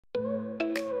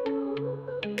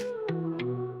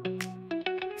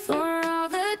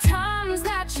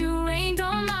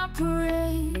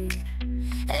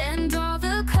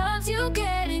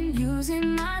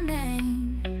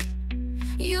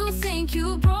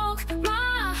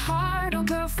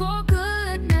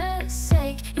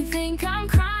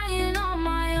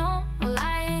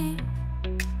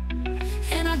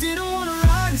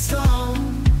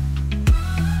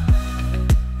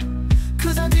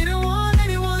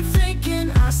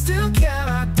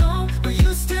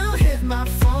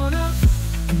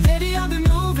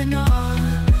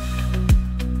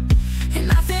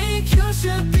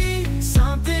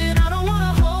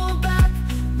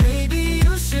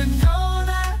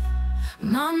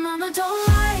My mama don't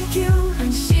like you,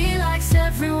 and she likes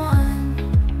everyone.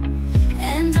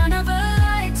 And I never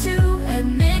like to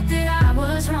admit that I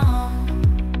was wrong.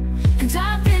 And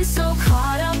I've been so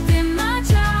caught up in my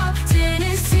job,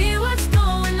 didn't see what's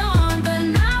going on. But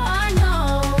now I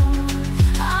know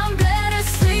I'm better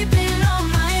sleeping on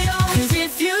my own. 'Cause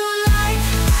if you like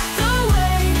the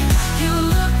way you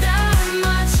look that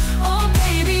much, oh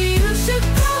baby, you should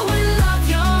go and love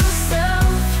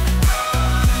yourself.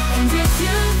 And if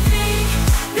you think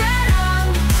that I'm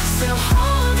still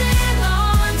holding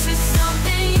on to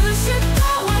something, you should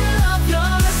go and love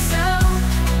yourself.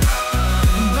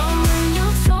 But when you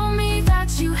told me that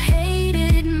you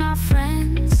hated my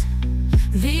friends,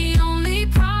 the only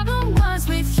problem was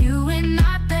with you and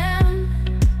not them.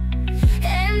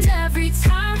 And every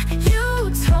time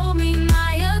you told me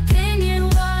my opinion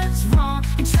was wrong,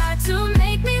 and tried to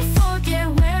make me forget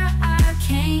where I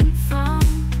came from.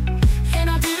 And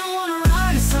I didn't want to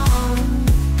write a song,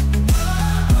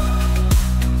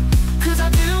 'cause I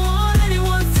didn't want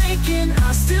anyone thinking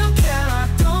I still care. I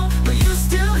don't, but you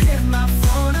still hit my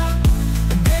phone up.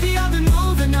 And baby, I've been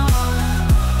moving on.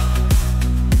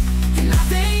 And I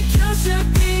think you should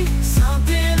be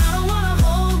something I don't wanna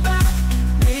hold back.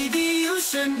 Maybe you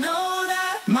should know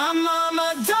that my mama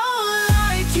don't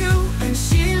like you, and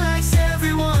she likes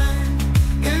everyone.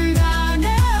 And I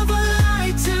never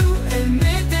like to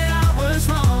admit that I was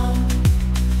wrong.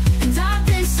 And I've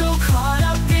been so caught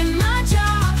up in my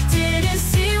job, didn't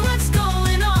see what's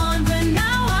going on. But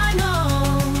now I know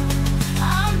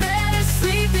I'm better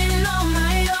sleeping on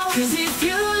my own. 'Cause if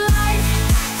you like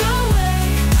the way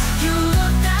you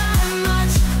look that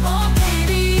much, oh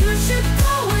baby, you should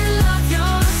go and love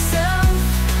yourself.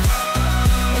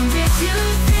 And if you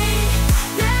think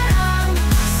that I'm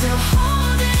still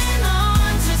holding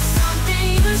on to something,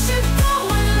 you should go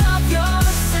and love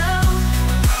yourself.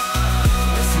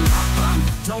 Listen up, I'm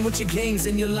done with your games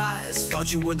and your lies. Thought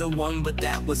you were the one, but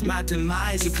that was my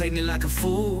demise. You played me like a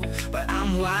fool, but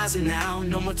I'm wiser now.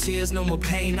 No more tears, no more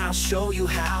pain, I'll show you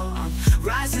how. I'm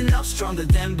rising up stronger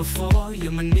than before.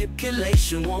 Your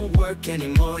manipulation won't work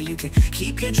anymore. You can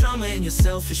keep your drama in your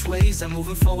selfish ways. I'm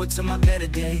moving forward to my better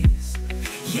days.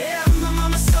 Yeah, my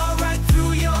mama saw right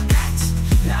through your act.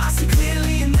 Now I see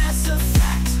clearly, and that's a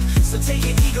fact. So take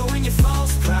your ego and your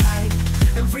false pride,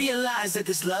 and realize that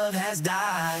this love has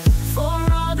died. For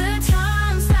all the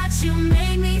times that you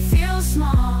made me feel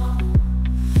small,